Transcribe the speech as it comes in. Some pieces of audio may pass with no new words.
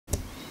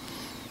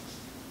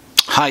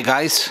Hi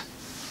guys,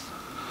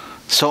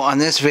 so on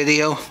this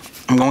video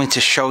I'm going to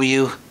show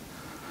you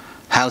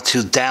how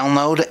to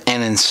download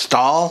and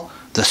install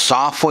the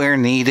software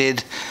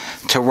needed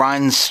to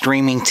run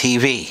streaming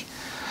TV.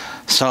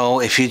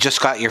 So if you just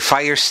got your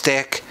Fire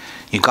Stick,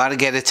 you got to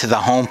get it to the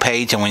home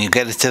page, and when you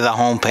get it to the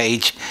home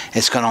page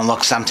it's going to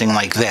look something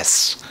like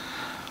this.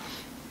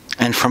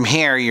 And from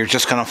here you're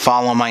just going to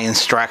follow my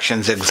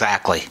instructions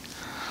exactly.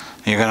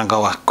 You're going to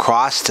go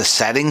across to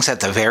settings at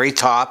the very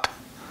top.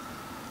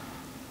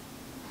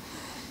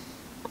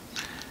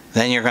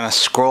 Then you're going to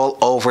scroll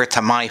over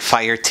to My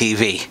Fire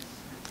TV.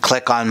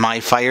 Click on My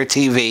Fire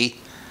TV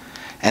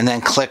and then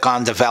click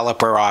on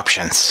Developer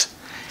Options.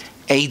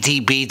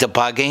 ADB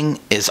debugging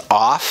is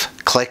off.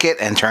 Click it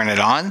and turn it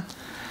on.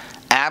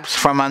 Apps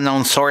from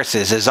unknown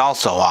sources is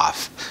also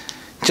off.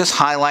 Just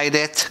highlight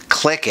it,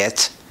 click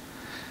it,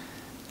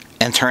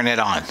 and turn it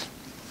on.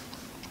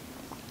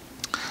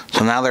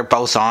 So now they're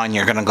both on.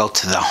 You're going to go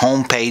to the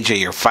home page of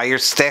your Fire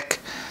Stick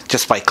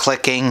just by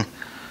clicking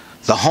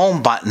the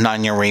home button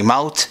on your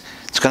remote.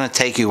 It's going to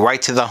take you right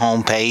to the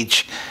home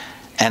page,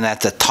 and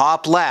at the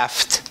top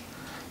left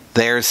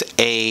there's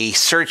a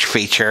search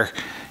feature.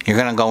 You're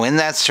going to go in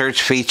that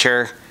search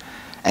feature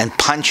and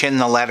punch in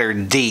the letter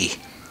D,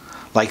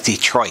 like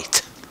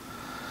Detroit.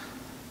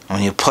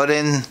 When you put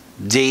in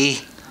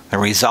D, the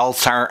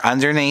results are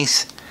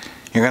underneath.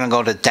 You're going to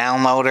go to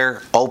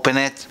Downloader, open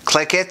it,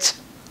 click it,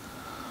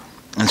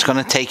 and it's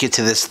going to take you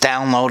to this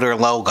Downloader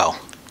logo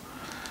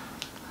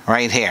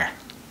right here.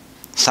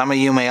 Some of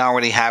you may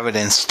already have it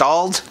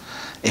installed.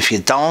 If you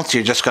don't,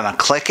 you're just going to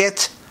click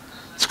it.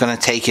 It's going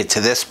to take you to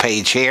this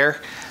page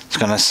here. It's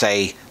going to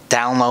say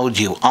download,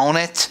 you own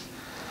it.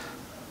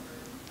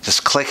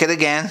 Just click it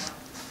again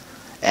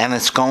and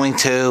it's going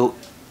to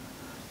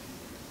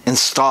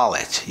install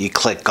it. You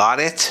click got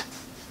it.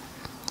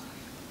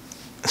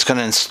 It's going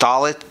to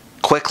install it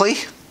quickly,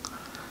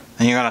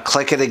 and you're going to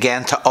click it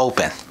again to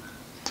open.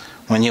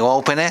 When you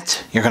open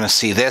it, you're going to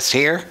see this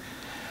here.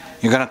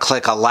 You're going to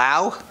click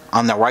allow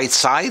on the right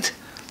side.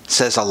 It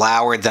says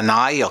allow or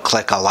deny. You'll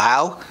click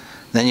allow.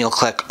 Then you'll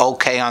click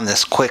OK on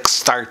this quick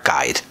start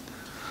guide.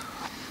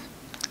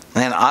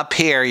 Then up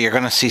here you're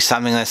going to see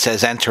something that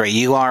says enter a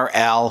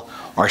URL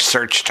or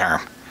search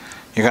term.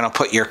 You're going to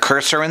put your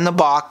cursor in the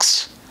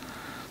box.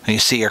 You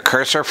see your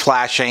cursor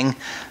flashing.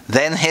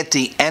 Then hit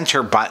the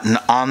enter button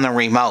on the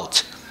remote,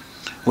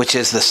 which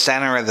is the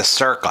center of the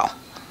circle.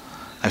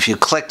 If you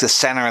click the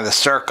center of the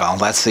circle,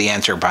 that's the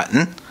enter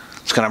button.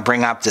 It's going to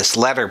bring up this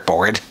letter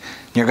board.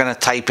 You're going to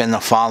type in the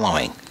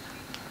following: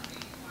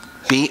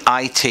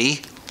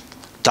 bit.ly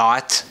 /.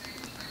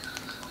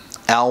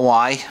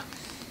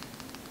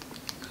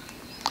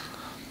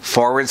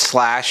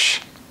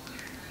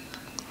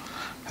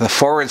 The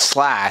forward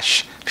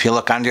slash, if you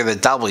look under the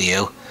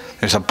W,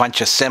 there's a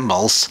bunch of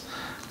symbols.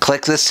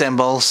 Click the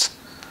symbols.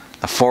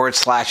 The forward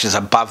slash is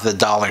above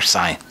the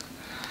 $sign.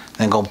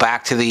 Then go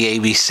back to the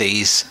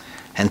ABCs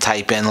and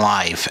type in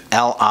live.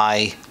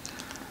 L-I-V-E,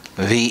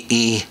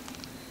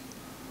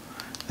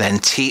 then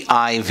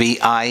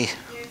T-I-V-I,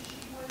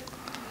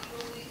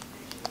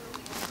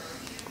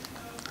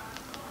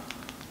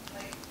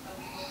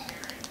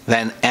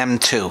 then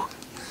M2.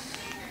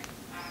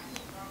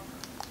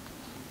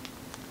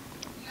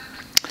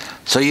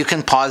 So you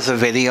can pause the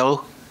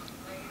video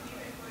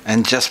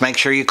and just make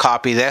sure you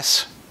copy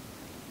this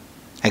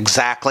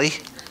exactly,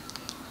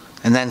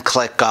 and then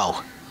click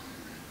go.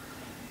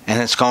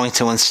 And it's going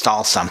to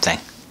install something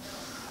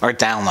or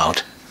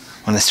download.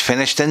 When it's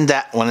finished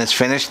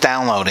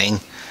downloading,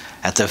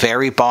 at the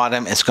very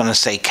bottom it's going to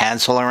say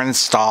cancel or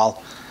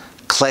install.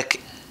 Click,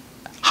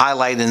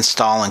 highlight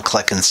install, and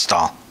click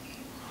install.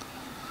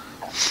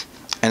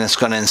 And it's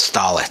going to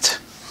install it.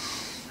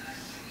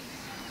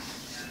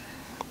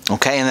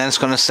 Okay, and then it's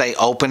going to say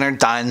open or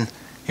done.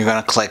 You're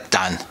going to click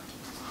done.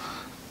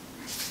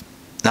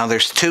 Now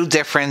there's two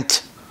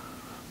different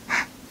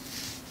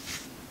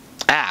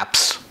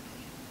apps.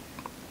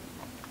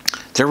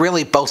 They're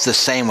really both the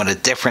same with a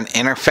different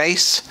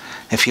interface.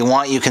 If you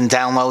want, you can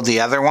download the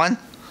other one.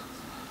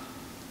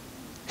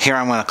 Here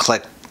I'm going to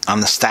click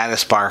on the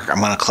status bar. I'm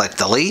going to click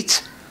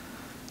delete.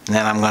 And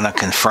then I'm going to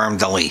confirm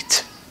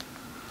delete.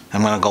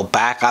 I'm going to go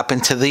back up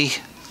into the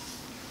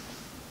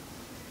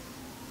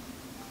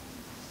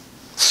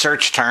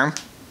search term.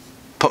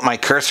 Put my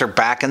cursor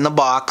back in the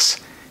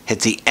box.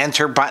 Hit the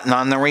enter button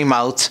on the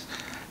remote.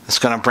 It's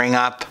going to bring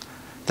up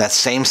that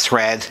same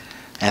thread.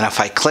 And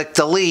if I click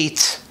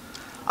delete,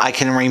 I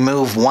can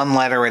remove one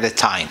letter at a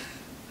time.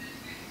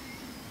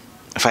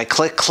 If I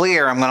click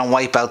clear, I'm going to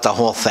wipe out the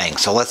whole thing.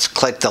 So let's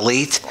click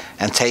delete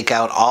and take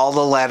out all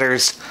the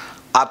letters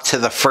up to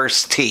the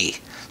first T.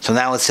 So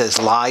now it says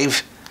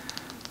live.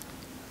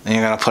 Then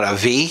you're going to put a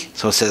V,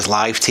 so it says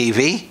live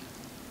TV.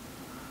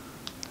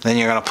 Then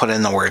you're going to put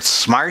in the word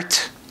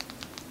smart.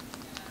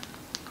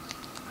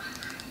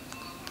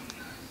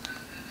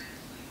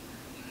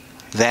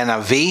 Then a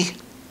V,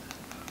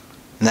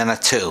 and then a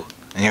 2.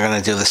 And you're going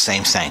to do the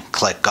same thing.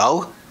 Click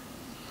go.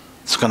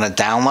 It's going to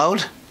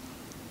download.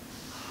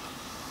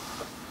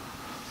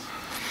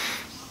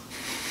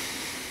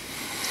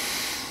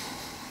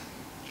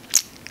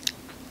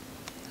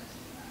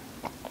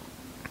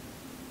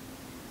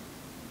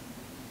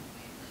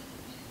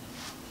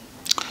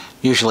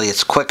 Usually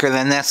it's quicker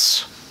than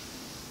this.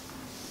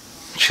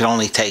 It should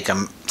only take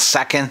a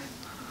second.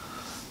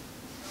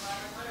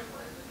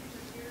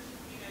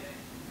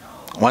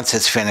 Once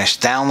it's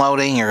finished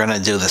downloading, you're going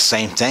to do the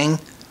same thing.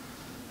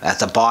 At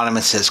the bottom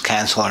it says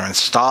cancel or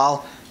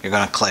install. You're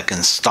going to click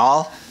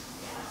install.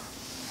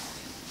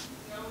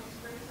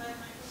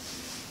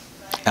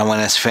 And when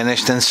it's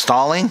finished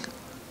installing,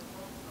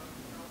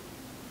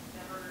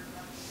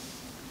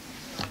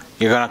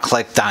 you're going to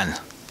click done.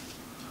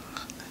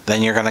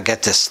 Then you're going to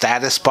get the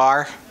status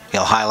bar.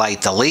 You'll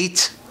highlight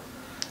delete.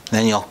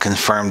 Then you'll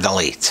confirm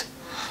delete.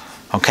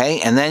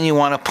 Okay, and then you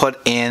want to put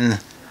in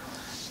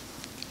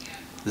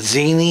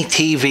Zini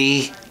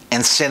TV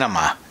and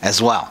Cinema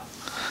as well.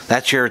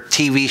 That's your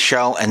TV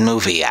show and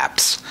movie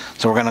apps.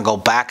 So we're going to go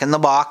back in the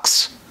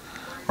box.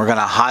 We're going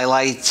to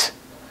highlight.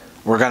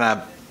 We're going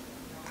to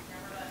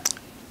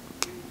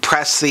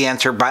press the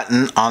enter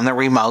button on the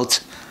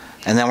remote.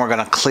 And then we're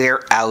going to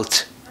clear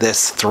out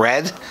this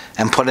thread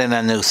and put in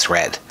a new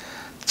thread.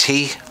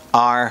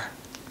 TROYPOINT,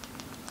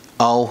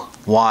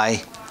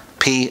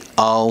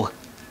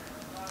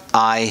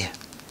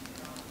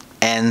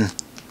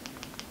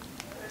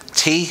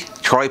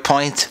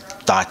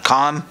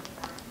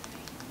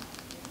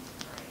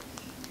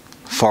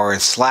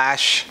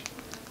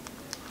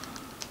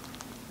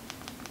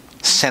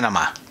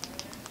 troypoint.com/cinema.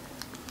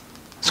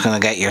 It's going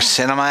to get your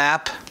cinema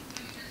app.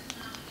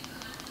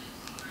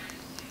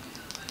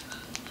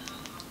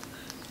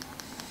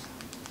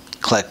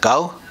 Click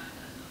go.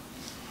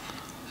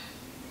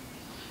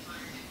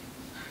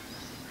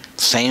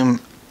 Same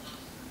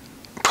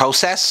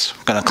process.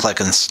 I'm going to click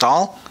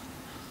install.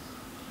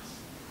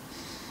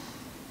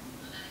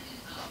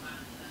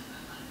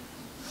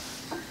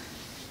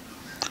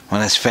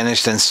 When it's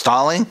finished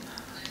installing,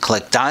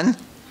 click done.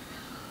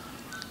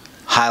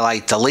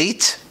 Highlight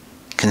delete.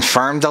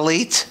 Confirm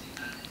delete.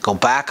 Go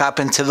back up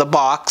into the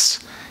box.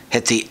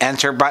 Hit the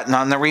enter button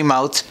on the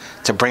remote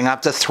to bring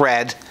up the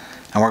thread.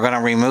 And we're going to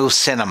remove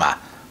cinema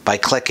by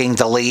clicking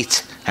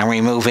delete and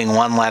removing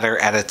one letter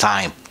at a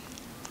time.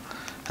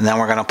 And then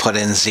we're going to put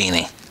in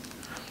Zini.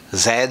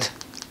 Z-I-N-I.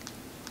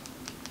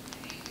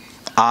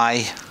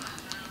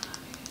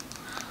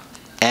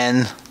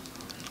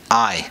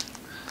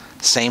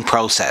 Same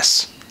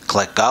process.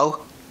 Click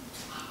go.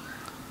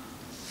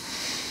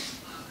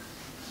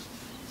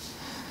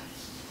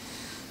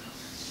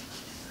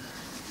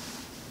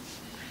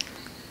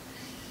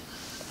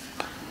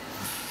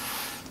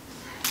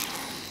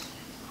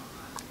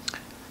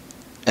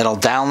 It'll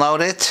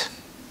download it.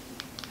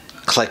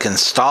 Click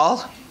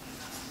install.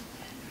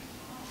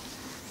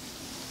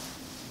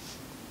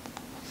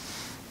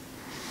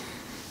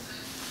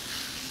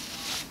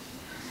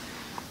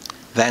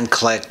 Then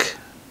click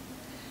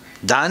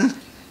done.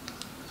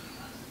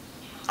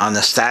 On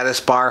the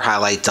status bar,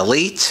 highlight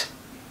delete.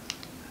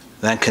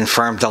 Then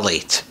confirm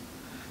delete.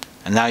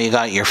 And now you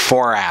got your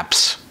 4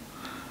 apps.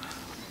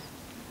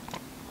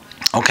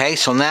 Okay,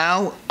 so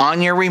now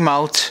on your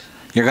remote,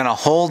 you're going to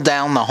hold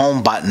down the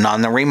home button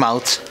on the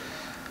remote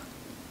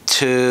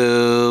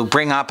to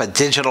bring up a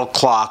digital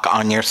clock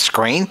on your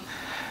screen.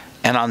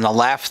 And on the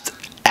left,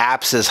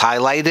 apps is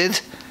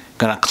highlighted.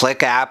 Going to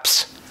click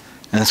apps.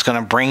 And it's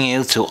going to bring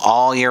you to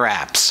all your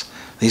apps.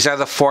 These are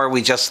the 4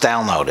 we just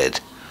downloaded.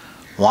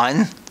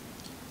 1,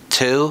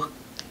 2,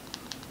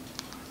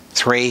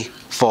 3,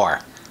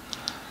 4.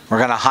 We're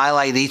going to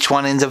highlight each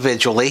one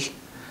individually.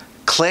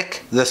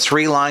 Click the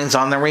 3 lines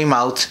on the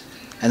remote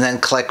and then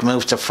click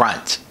move to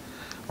front.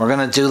 We're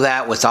going to do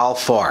that with all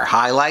 4.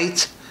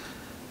 Highlight,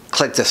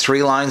 click the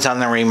 3 lines on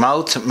the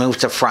remote, move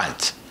to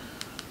front.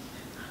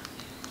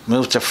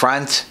 Move to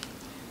front,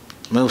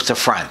 move to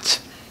front.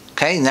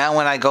 Okay, now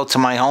when I go to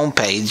my home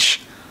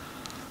page,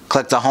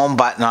 click the home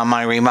button on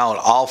my remote.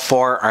 All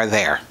 4 are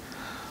there.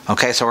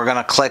 Okay, so we're going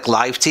to click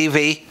Live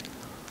TV,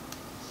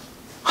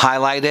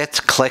 highlight it,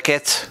 click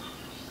it,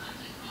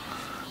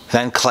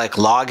 then click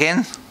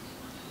Login,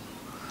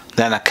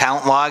 then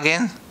Account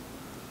Login,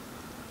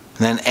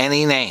 then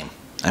any name.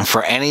 And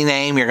for any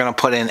name, you're going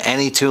to put in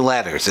any 2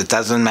 letters. It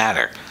doesn't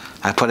matter.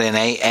 I put in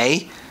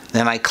AA,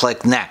 then I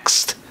click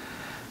Next.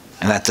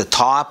 And at the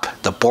top,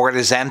 the board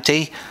is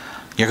empty.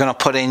 You're going to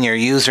put in your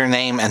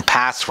username and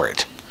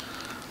password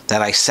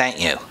that I sent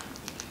you.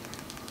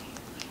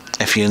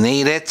 If you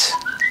need it,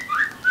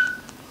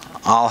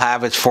 I'll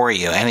have it for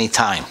you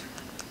anytime.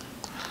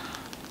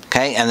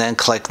 Okay, and then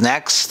click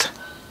Next.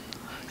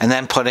 And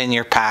then put in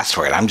your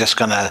password. I'm just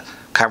going to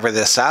cover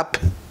this up.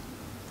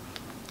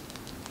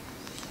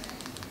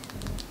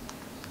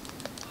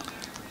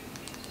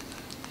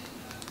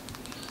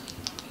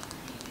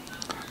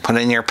 Put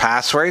in your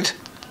password.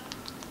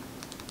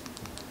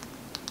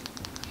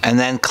 And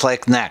then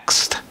click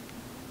Next.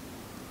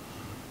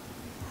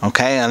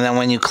 Okay, and then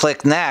when you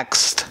click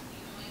Next,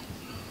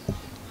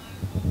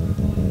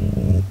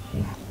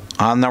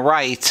 on the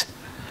right,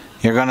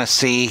 you're going to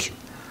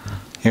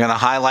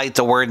highlight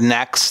the word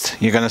Next.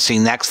 You're going to see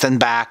Next and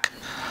Back.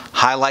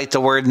 Highlight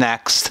the word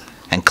Next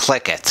and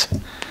click it.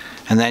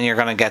 And then you're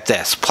going to get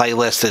this.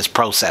 Playlist is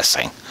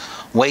processing.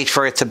 Wait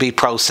for it to be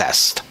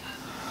processed.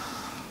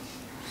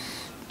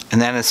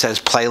 And then it says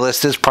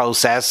playlist is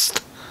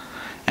processed.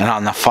 And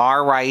on the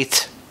far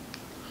right,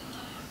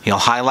 you'll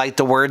highlight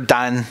the word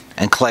done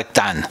and click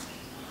done.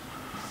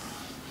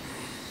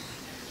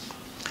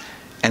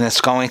 And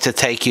it's going to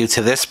take you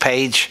to this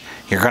page.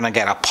 You're going to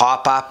get a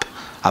pop-up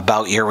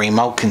about your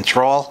remote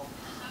control.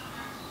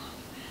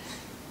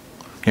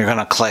 You're going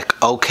to click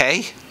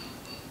OK.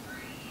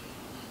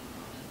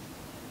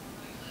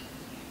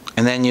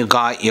 And then you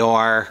got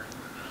your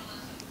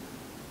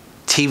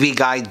TV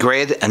guide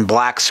grid and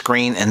black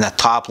screen in the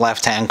top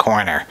left-hand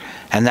corner.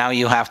 And now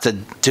you have to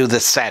do the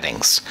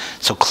settings.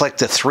 So click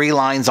the 3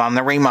 lines on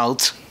the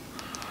remote.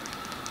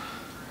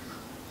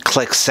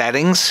 Click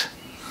Settings.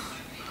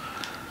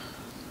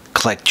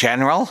 Click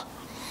General.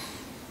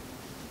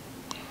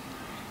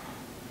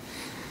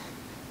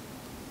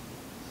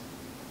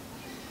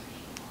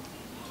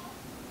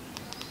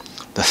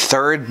 The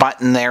third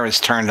button there is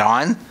turned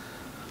on.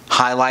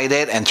 Highlight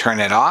it and turn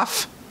it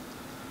off.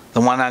 The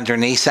one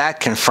underneath that,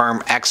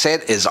 Confirm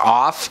Exit, is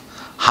off.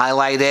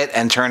 Highlight it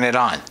and turn it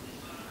on.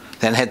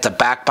 Then hit the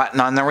back button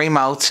on the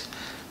remote.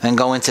 Then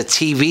go into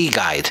TV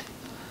Guide.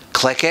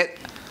 Click it.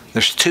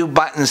 There's 2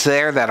 buttons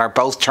there that are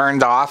both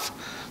turned off.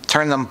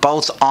 Turn them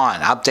both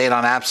on. Update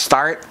on App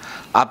Start.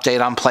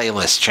 Update on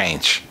Playlist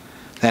Change.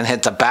 Then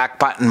hit the back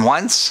button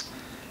once.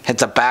 Hit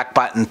the back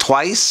button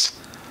twice.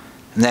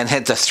 And then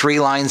hit the 3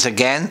 lines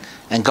again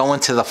and go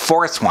into the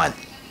 4th one.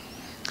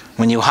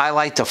 When you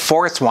highlight the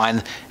 4th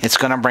one, it's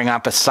going to bring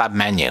up a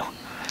sub-menu.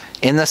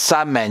 In the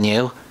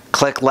sub-menu,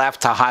 click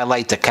left to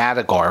highlight the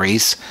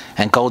categories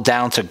and go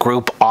down to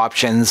Group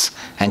Options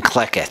and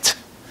click it.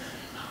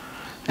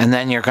 And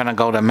then you're going to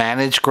go to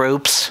Manage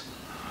Groups.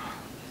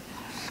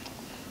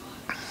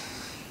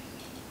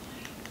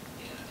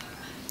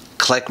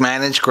 Click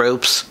Manage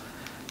Groups,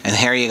 and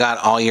here you got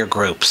all your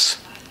groups.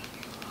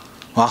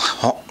 Well,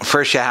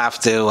 first you have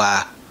to, you're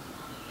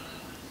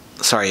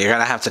going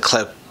to have to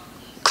click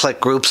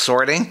Group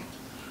Sorting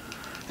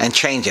and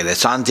change it.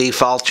 It's on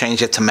default,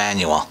 change it to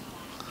manual.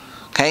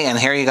 Okay, and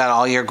here you got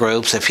all your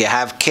groups. If you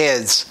have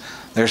kids,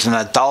 there's an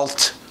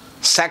adult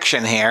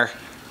section here.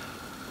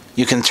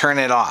 You can turn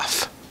it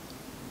off.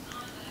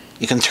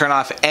 You can turn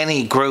off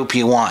any group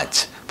you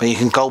want, but you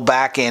can go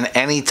back in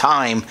any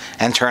time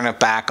and turn it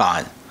back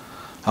on.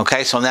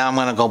 Okay, so now I'm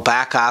going to go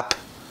back up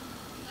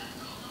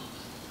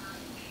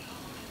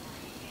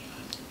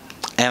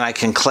and I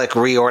can click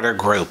Reorder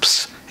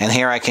Groups. And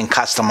here I can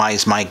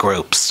customize my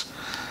groups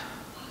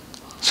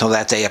so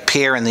that they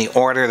appear in the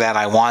order that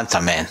I want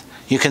them in.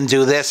 You can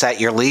do this at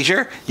your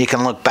leisure. You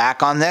can look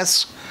back on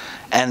this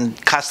and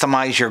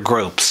customize your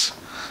groups.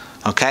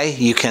 Okay,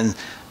 you can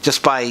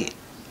just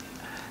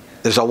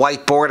there's a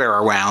white border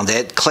around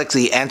it. Click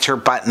the Enter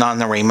button on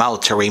the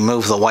remote to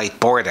remove the white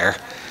border.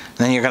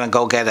 Then you're going to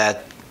go get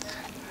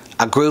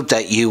a group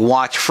that you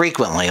watch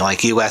frequently,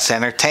 like US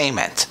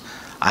Entertainment.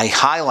 I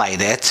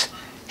highlight it,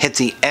 hit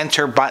the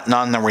Enter button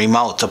on the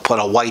remote to put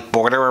a white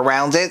border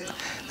around it.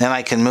 Then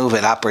I can move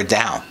it up or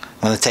down.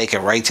 I'm going to take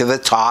it right to the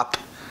top.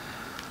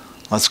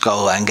 Let's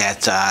go and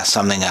get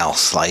something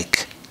else,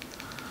 like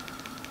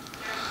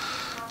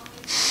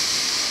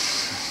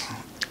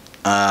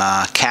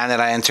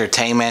Canada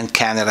Entertainment,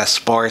 Canada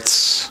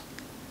Sports.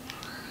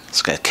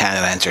 Let's get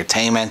Canada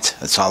Entertainment.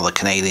 It's all the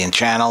Canadian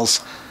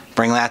channels.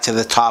 Bring that to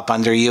the top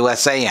under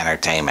USA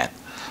Entertainment.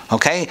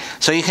 Okay,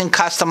 so you can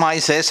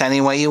customize this any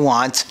way you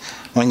want.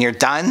 When you're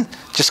done,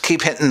 just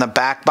keep hitting the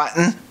back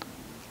button.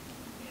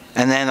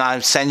 And then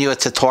I'll send you a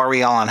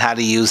tutorial on how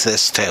to use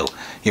this too.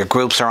 Your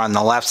groups are on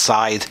the left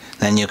side,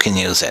 then you can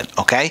use it,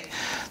 okay?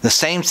 The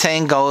same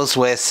thing goes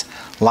with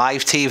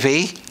live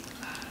TV.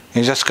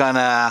 You're just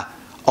gonna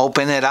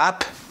open it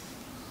up,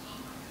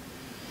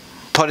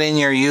 put in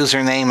your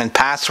username and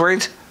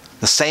password,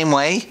 the same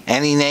way,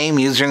 any name,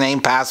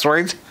 username,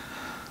 password.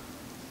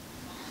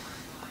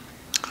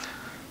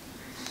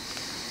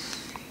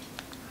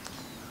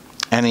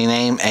 Any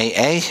name,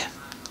 AA.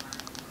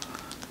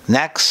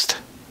 Next,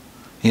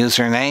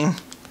 username.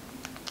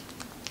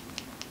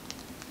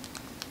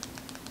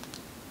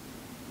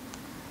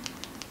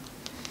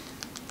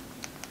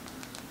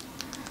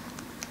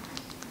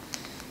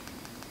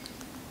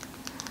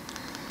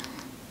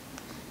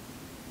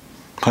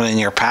 Put in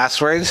your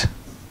password.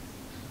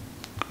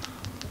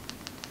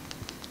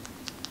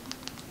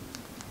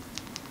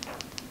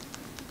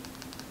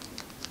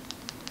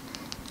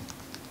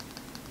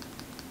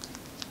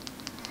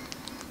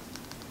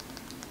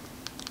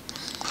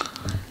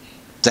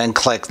 Then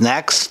click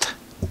Next.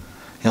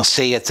 You'll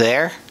see it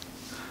there.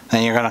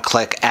 Then you're going to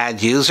click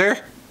Add User.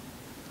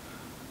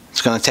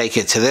 It's going to take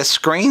you to this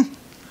screen.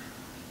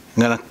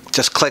 I'm going to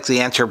just click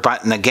the Enter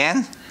button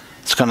again.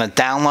 It's going to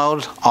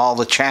download all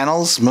the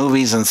channels,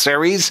 movies, and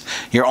series.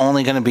 You're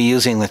only going to be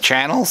using the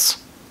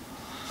channels.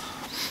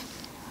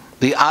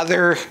 The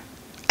other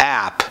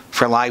app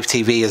for live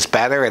TV is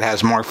better. It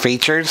has more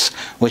features,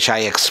 which I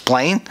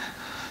explain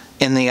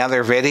in the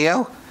other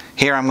video.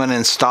 Here I'm going to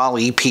install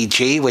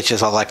EPG, which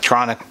is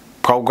Electronic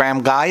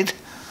Program Guide.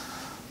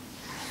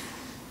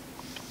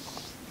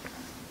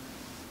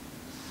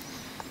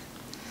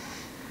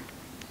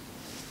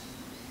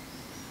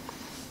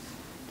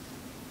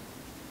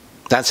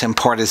 That's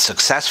imported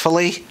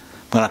successfully.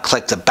 I'm going to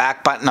click the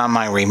back button on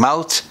my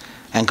remote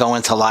and go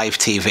into live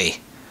TV.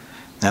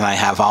 Then I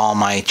have all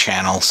my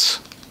channels.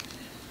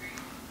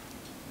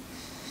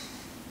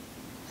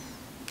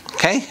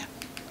 Okay?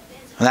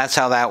 And that's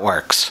how that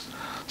works.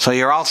 So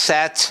you're all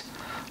set.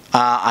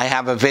 I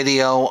have a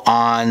video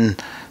on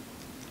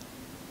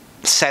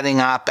setting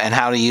up and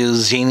how to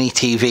use Genie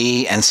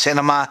TV and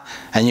Cinema,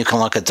 and you can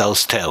look at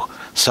those too.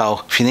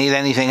 So if you need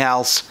anything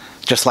else,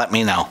 just let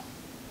me know.